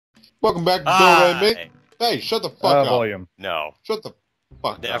Welcome back to DoReMi. Hi. Hey, shut the fuck up. Volume. No. Shut the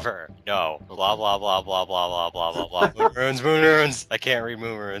fuck up. Never. No. Okay. Blah blah blah blah blah blah blah blah blah. Moon runes, moon runes. I can't read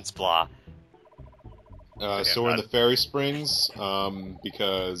moon runes. Blah. So we're in the Fairy Springs,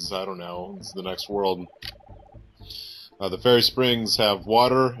 because, I don't know, it's the next world. The Fairy Springs have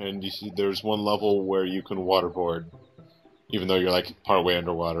water, and you see there's one level where you can waterboard. Even though you're, like, partway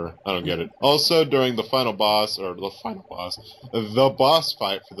underwater. I don't get it. Also, during the final boss, the boss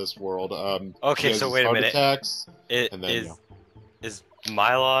fight for this world, Okay, so wait a minute. Attacks, It and then, is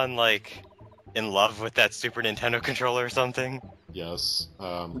Mylon like in love with that Super Nintendo controller or something? yes,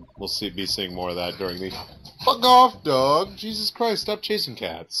 we'll be seeing more of that during the... Fuck off, dog! Jesus Christ, stop chasing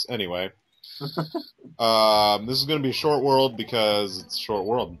cats. Anyway. This is gonna be a short world because it's a short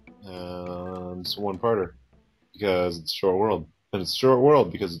world. It's a one-parter. Because it's a short world. And it's a short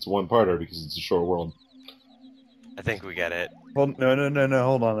world because it's a one-parter because it's a short world. I think we get it. Hold, no,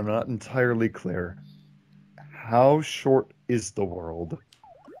 hold on. I'm not entirely clear. How short is the world?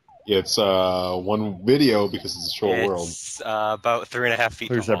 It's, one video because it's a short world. It's about 3.5 feet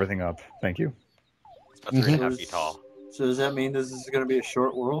Clears tall. everything up. Thank you. It's about 3.5 feet tall. So does that mean this is going to be a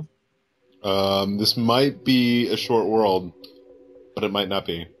short world? This might be a short world, but it might not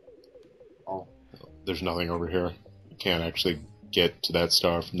be. Oh. There's nothing over here. You can't actually get to that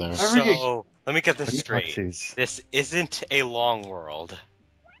star from there. So, let me get this Oh, straight. jeez. This isn't a long world.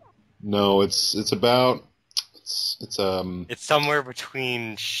 No, it's about... It's somewhere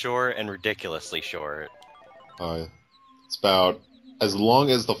between short and ridiculously short. it's about as long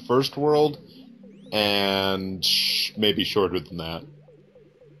as the first world, and maybe shorter than that.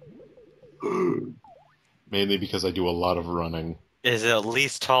 Mainly because I do a lot of running. Is it at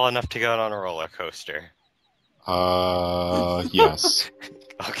least tall enough to go on a roller coaster? Yes.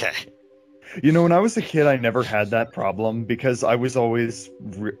 Okay. You know, when I was a kid, I never had that problem because I was always,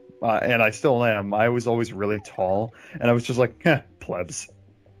 and I still am, I was always really tall, and I was just like, plebs.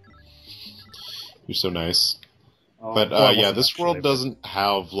 You're so nice. Oh, But, well, yeah, this actually, world but- doesn't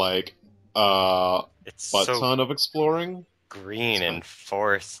have, like, It's butt so ton of exploring. green and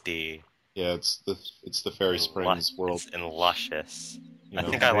foresty. Yeah, it's the Fairy Springs world. And luscious. You I know?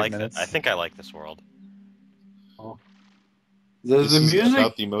 think I like it. minutes. I think I like this world. This The is music,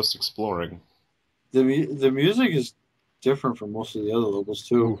 about the most exploring. the music is different from most of the other levels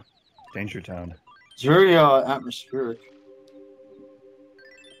too. Ooh, Danger Town. It's very atmospheric.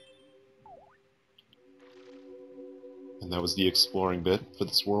 And that was the exploring bit for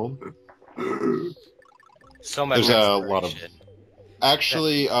this world. So much There's a lot of... exploration.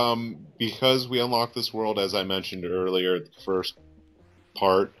 Actually, because we unlocked this world, as I mentioned earlier, the first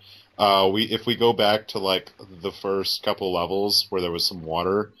part, if we go back to, like, the first couple levels where there was some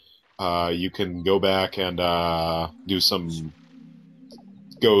water, you can go back and,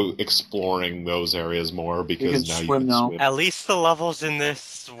 go exploring those areas more, because now you swim can now. swim. At least the levels in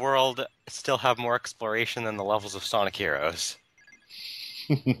this world still have more exploration than the levels of Sonic Heroes.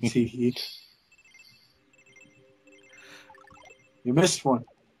 You missed one.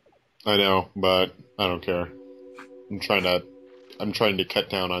 I know, but I don't care. I'm trying to cut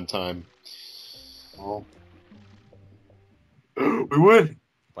down on time. Oh. We would.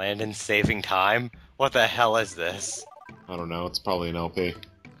 Landon saving time? What the hell is this? I don't know, it's probably an LP.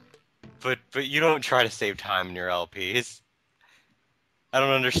 But you don't try to save time in your LPs. I don't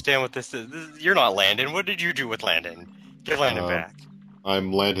understand what this is. You're not Landon. What did you do with Landon? Get Landon back.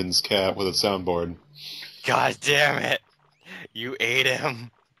 I'm Landon's cat with a soundboard. God damn it! You ate him.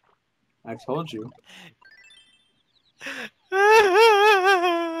 I told you.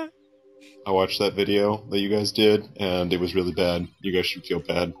 I watched that video that you guys did, and it was really bad. You guys should feel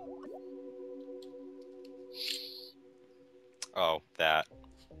bad. Oh, that.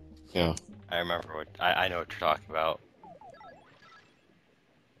 Yeah. I remember what I know what you're talking about.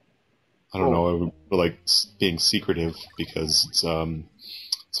 I don't know, I like being secretive because it's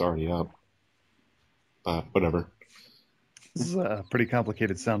already up. Whatever. This is a pretty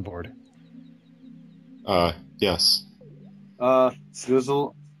complicated soundboard. Yes. There's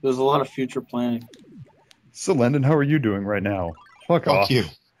a lot of future planning. So, Landon, how are you doing right now? Fuck off. Fuck you.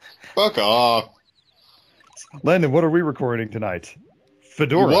 Fuck off. Landon, what are we recording tonight? You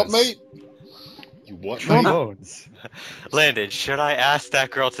Fedoras. what, mate? You what, mate? Trombones. Landon, should I ask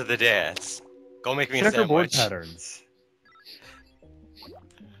that girl to the dance? Go make me a Checkerboard sandwich. patterns.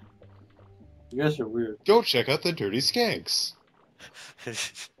 You guys are weird. Go check out the Dirty Skanks.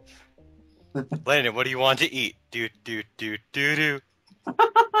 Landon, what do you want to eat? Do.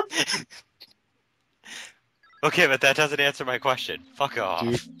 Okay, but that doesn't answer my question. Fuck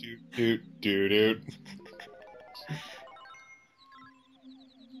off. Doot.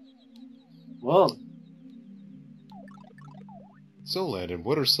 Well, So, Landon,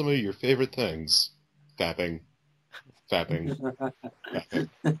 what are some of your favorite things? Fapping. Fapping. Fapping.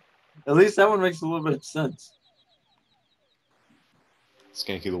 at least that one makes a little bit of sense.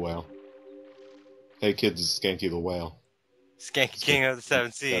 Skanky the Whale. Hey kids, it's Skanky the Whale. Skanky King of the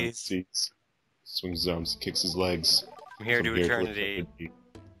Seven Seas. Swings his arms, kicks his legs. From here to From eternity.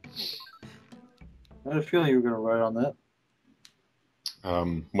 I had a feeling you were going to write on that.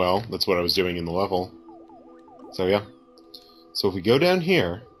 Well, that's what I was doing in the level. So, yeah. So if we go down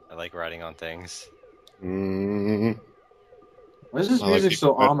here... I like writing on things. Why is this music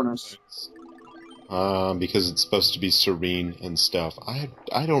so ominous? Because it's supposed to be serene and stuff.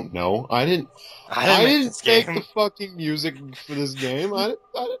 I don't know. I didn't this make game. the fucking music for this game. I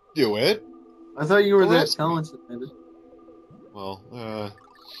didn't do it. I thought you were Well, that that's- talented. Well,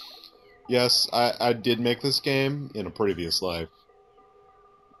 yes, I did make this game in a previous life.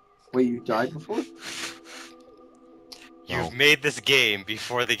 Wait, you died before? No. You've made this game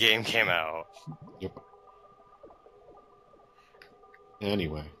before the game came out. Yep.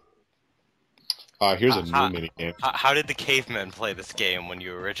 Anyway. Here's a new minigame. How did the cavemen play this game when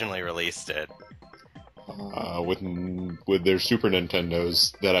you originally released it? With their Super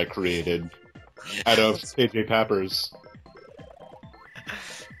Nintendos that I created out of KJ Pappers.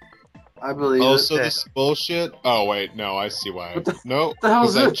 I believe Also, it. this bullshit. Oh wait, no, I see why. No, the hell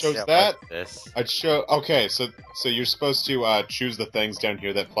is because I this? chose Yeah, that. what's this? I'd show. Okay, so you're supposed to choose the things down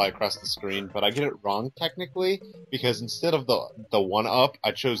here that fly across the screen, but I get it wrong technically because instead of the one up,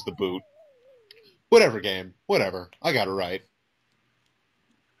 I chose the boot. Whatever game, whatever. I got it right.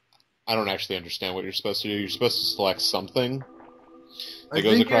 I don't actually understand what you're supposed to do. You're supposed to select something that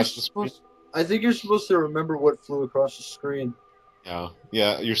goes across the screen. I think you're supposed to remember what flew across the screen.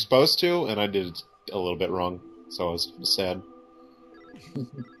 Yeah, you're supposed to, and I did it a little bit wrong, so I was sad.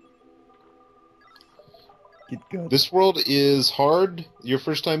 Get good. This world is hard your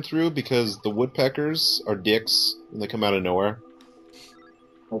first time through because the woodpeckers are dicks and they come out of nowhere.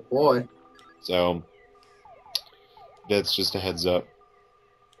 Oh boy. So that's just a heads up.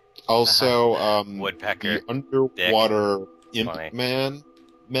 Also, Woodpecker. the underwater Dick. imp Funny.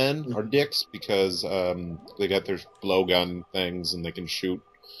 men are dicks because they got their blowgun things and they can shoot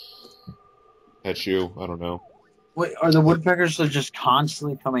at you. I don't know. Wait, are the woodpeckers just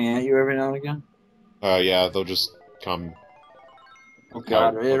constantly coming at you every now and again? Yeah, they'll just come. Oh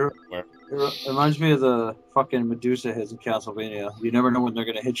god, out it of nowhere. reminds me of the fucking Medusa hits in Castlevania. You never know when they're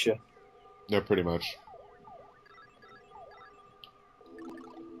gonna hit you. No, pretty much.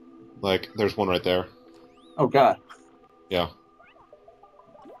 Like, there's one right there. Oh god. Yeah.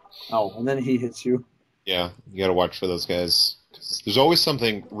 Oh, and then he hits you. Yeah, you gotta watch for those guys. 'Cause there's always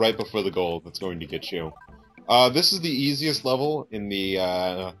something right before the goal that's going to get you. This is the easiest level in the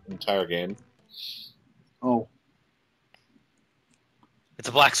entire game. Oh. It's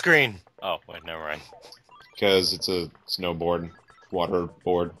a black screen. Oh, wait, never mind. Because it's a snowboard, water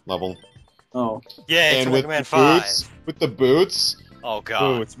board level. Oh. Yeah, it's And Mega with Man the 5. boots, with the boots, Oh Oh,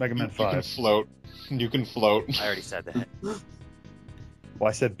 god. it's Mega Man you can 5. float. You can float. I already said that. Well,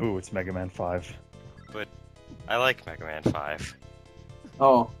 I said boo, it's Mega Man 5. I like Mega Man 5.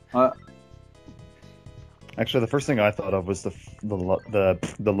 Oh. Actually, the first thing I thought of was the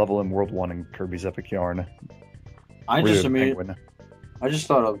level in World 1 in Kirby's Epic Yarn. I Where just you're the mean, penguin. I just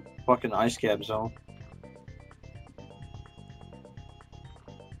thought of fucking Ice Cap Zone.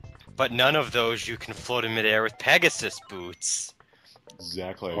 But none of those you can float in midair with Pegasus boots.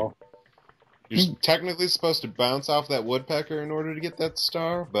 Exactly. Oh. You're technically supposed to bounce off that woodpecker in order to get that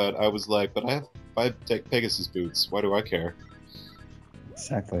star, but I was like, but I have Pegasus boots. Why do I care?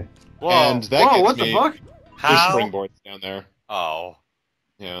 Exactly. Whoa. And that Whoa, gets what me. the fuck? There's How? springboards down there. Oh.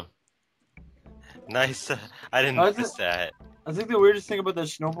 Yeah. Nice. I didn't I notice that. I think the weirdest thing about that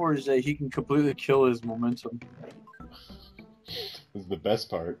snowboard is that he can completely kill his momentum. This is the best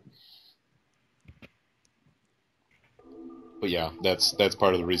part. But yeah, that's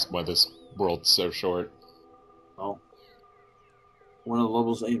part of the reason why this world's so short. Oh. One of the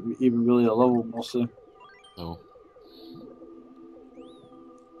levels ain't even really a level, mostly. No.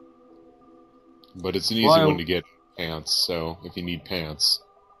 But it's an easy Well, one to get pants, so if you need pants.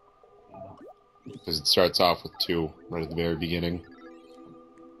 Because it starts off with 2 right at the very beginning.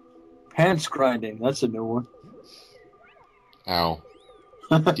 Pants grinding, that's a new one. Ow.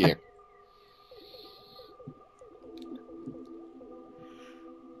 Dick.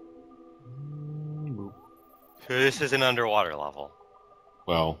 So this is an underwater level.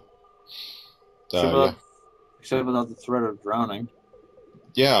 Well. Except without the threat of drowning.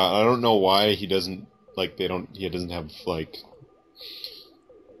 Yeah, I don't know why he doesn't, like, he doesn't have, like,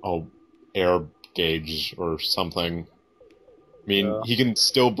 air gauge or something. I mean, Yeah. he can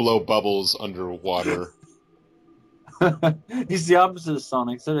still blow bubbles underwater. He's the opposite of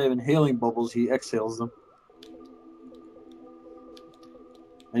Sonic. Instead of inhaling bubbles, he exhales them.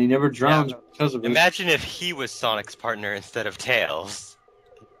 And he never drowns because of it. Imagine if he was Sonic's partner instead of Tails.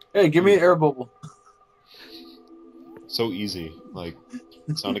 Hey, give me an air bubble. So easy. Like,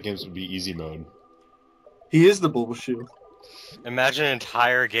 Sonic games would be easy mode. He is the bubble shoe. Imagine an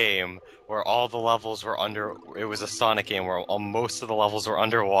entire game where all the levels were under. It was a Sonic game where most of the levels were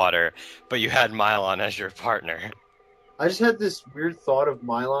underwater, but you had Mylon as your partner. I just had this weird thought of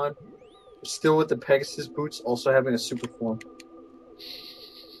Mylon, still with the Pegasus boots, also having a super form.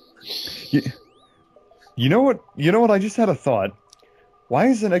 You know what? You know what? I just had a thought. Why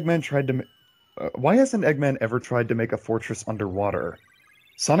hasn't Eggman ever tried to make a fortress underwater?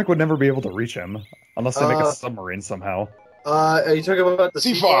 Sonic would never be able to reach him unless they make a submarine somehow. Are you talking about the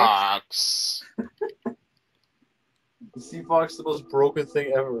Sea Fox! The Sea Fox, the most broken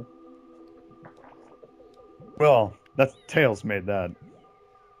thing ever. Well, that's Tails made that.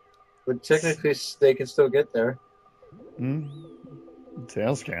 But technically, they can still get there. Hmm?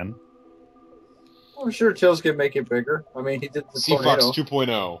 Tails can. I'm sure Tails can make it bigger. I mean, he did the Sea tornado. Fox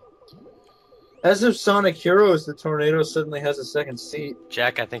 2.0. As of Sonic Heroes, the tornado suddenly has a second seat.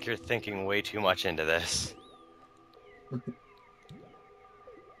 Jack, I think you're thinking way too much into this.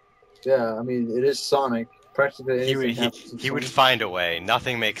 Yeah, I mean, it is Sonic. Practically anything happens in He would Sonic. find a way.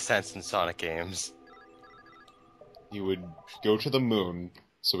 Nothing makes sense in Sonic games. He would go to the moon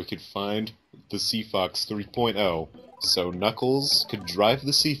so we could find the Sea Fox 3.0 so Knuckles could drive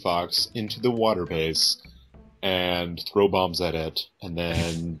the Sea Fox into the water base and throw bombs at it, and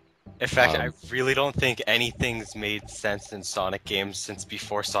then... In fact, I really don't think anything's made sense in Sonic games since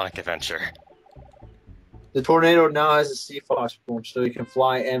before Sonic Adventure. The tornado now has a Sea Fox form, so he can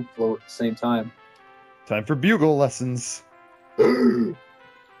fly and float at the same time. Time for bugle lessons. That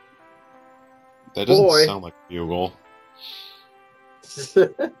doesn't Boy. sound like Bugle.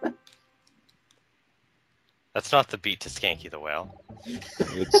 That's not the beat to Skanky the Whale.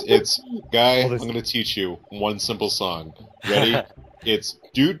 It's guy, Well, I'm there's- gonna teach you one simple song. Ready? It's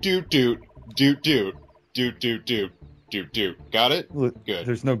doot doot doot doot doot doot doot doot doot doot. Got it? Look, Good.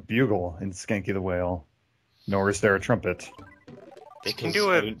 There's no bugle in Skanky the Whale, nor is there a trumpet. They can Because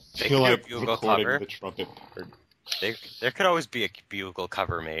do I a didn't they feel can do a like bugle recording cover. the trumpet part. There could always be a bugle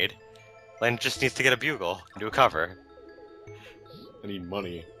cover made. Len just needs to get a bugle and do a cover. I need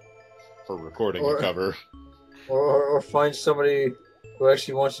money for recording Or- a cover. or find somebody who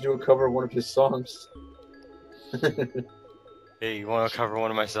actually wants to do a cover of one of his songs. Hey, you want to cover one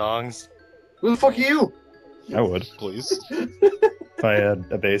of my songs? Who the fuck are you? I would Please. if I had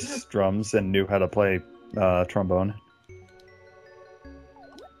a bass, drums, and knew how to play trombone,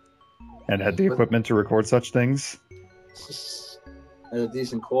 and had the equipment to record such things. At a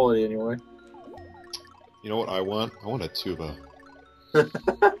decent quality, anyway. You know what I want? I want a tuba.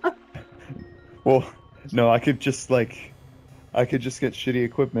 Well, no, I could just get shitty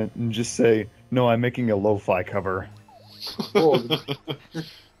equipment and just say, no, I'm making a lo-fi cover. Oh,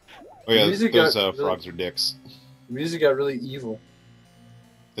 Oh yeah, music those got really- frogs are dicks. the music got really evil.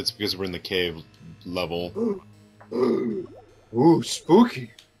 It's because we're in the cave level. Ooh,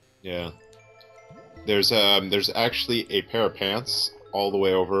 spooky. Yeah. There's actually a pair of pants all the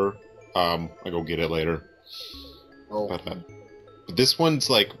way over. I'll go get it later. Oh, But this one's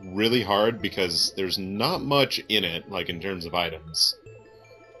like really hard because there's not much in it, like in terms of items.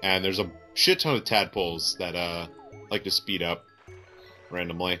 And there's a shit ton of tadpoles that like to speed up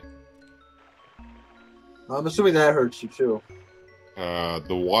randomly. I'm assuming that hurts you too. The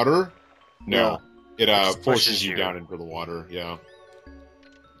water? No. It Just forces pushes you you. down into the water, yeah.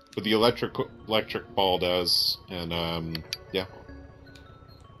 But the electric ball does, and yeah.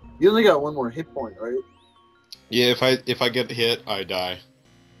 You only got one more hit point, right? Yeah, if I get hit, I die.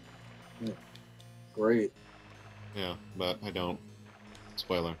 Great. Yeah, but I don't.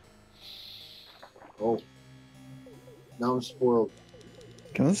 Spoiler. Oh. Now I'm spoiled.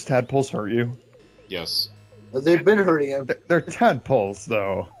 Can those tadpoles hurt you? Yes. They've been hurting him. They're tadpoles,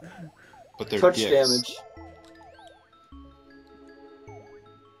 though. But they're Touch dicks. damage.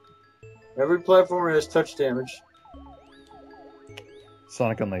 Every platformer has touch damage.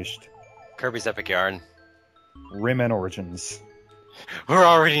 Sonic Unleashed. Kirby's Epic Yarn. Rayman Origins. We're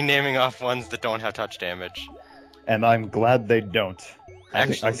already naming off ones that don't have touch damage. And I'm glad they don't. I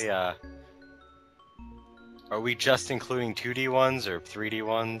think Actually, are we just including 2D ones or 3D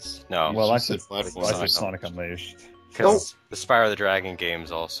ones? No, Well, I Just said, said platform I said Sonic. Sonic Unleashed. because the Spyro the Dragon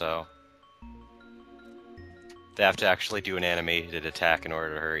games also. They have to actually do an animated attack in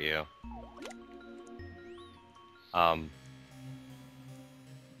order to hurt you. Yeah,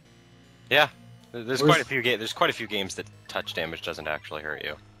 there's Where's- quite a few There's quite a few games that touch damage doesn't actually hurt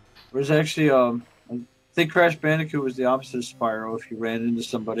you. There's actually I think Crash Bandicoot was the opposite of Spyro. If you ran into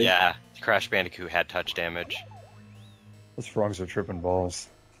somebody. Yeah, Crash Bandicoot had touch damage. Those frogs are tripping balls.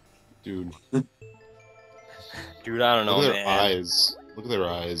 Dude, Dude, I don't know, look at their man. eyes. Look at their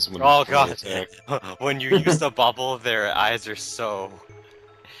eyes when Oh they god, attack. when you use the bubble, their eyes are so.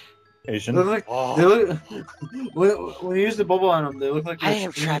 Asian. They look like, Oh, they look, when you use the bubble on them, they look like I they're am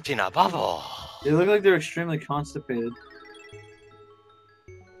extremely- trapped in a bubble. They look like they're extremely constipated.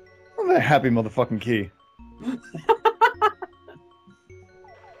 Oh, that happy motherfucking key.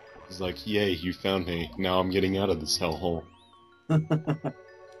 He's like, yay, you found me. Now I'm getting out of this hellhole.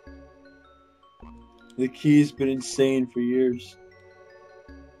 The key's been insane for years.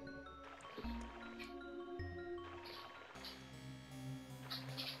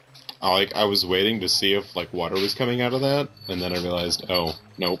 I was waiting to see if like water was coming out of that, and then I realized, oh,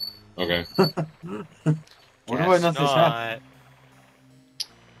 nope. Okay. Wonder why Guess nothing's happened. not.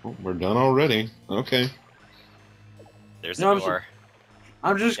 Oh, we're done already. Okay. There's No, a I'm door.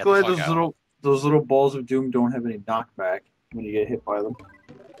 I'm just Get the glad fuck out. those little balls of doom don't have any knockback when you get hit by them.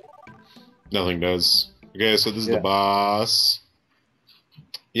 Nothing does. Okay, so this is Yeah. the boss.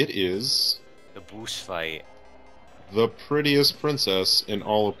 It is The boost fight. the prettiest princess in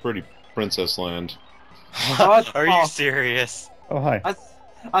all of Pretty Princess Land. What? Are Oh. you serious? Oh, hi.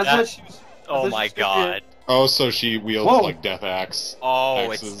 I thought she was. Oh thought my she was gonna be god. Oh, so she wields Whoa. like Death Axe.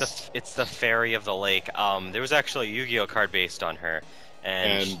 Oh, Axes. it's the fairy of the lake. There was actually a Yu-Gi-Oh card based on her,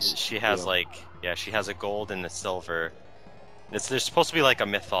 and And, she has yeah. she has a gold and a silver. There's supposed to be like a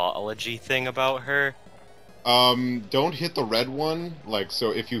mythology thing about her. Don't hit the red one. Like,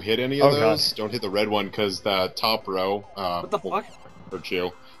 so if you hit any of Oh, God. those, don't hit the red one because the top row What the will fuck? hurt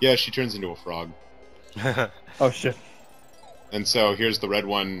you. Yeah, she turns into a frog. Oh, shit. And so here's the red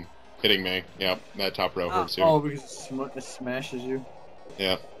one hitting me. Yep, that top row hurts you. Oh, because it smashes you.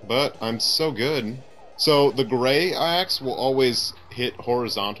 Yeah, but I'm so good. So the gray axe will always hit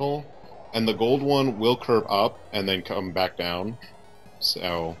horizontal, and the gold one will curve up and then come back down.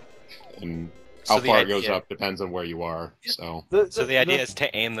 So, and how So the far it goes idea- up depends on where you are. So, So the idea is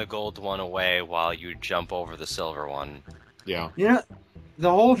to aim the gold one away while you jump over the silver one. yeah. Yeah,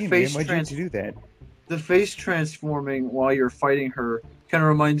 the whole Hey, man, face why'd you do that? the face transforming while you're fighting her kind of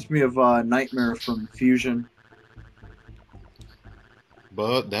reminds me of Nightmare from Fusion.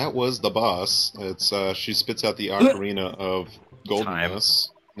 But that was the boss. It's she spits out the ocarina of goldenness.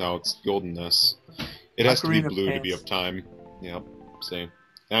 No, it's goldenness. It has to be Ocarina blue to Pants. be of time. Yep, see.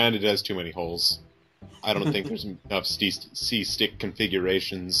 And it has too many holes. I don't think there's enough C-stick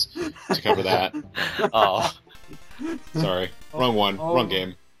configurations to cover that. Oh, Sorry. Wrong one. Oh, Wrong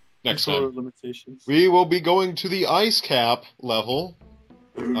game. Next Controller time. limitations. We will be going to the ice cap level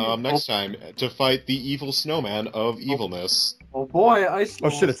next time to fight the evil snowman of evilness. Oh boy, ice. Oh,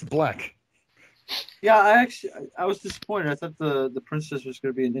 shit, it's black. Yeah, I was disappointed. I thought the princess was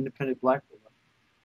going to be an independent black woman.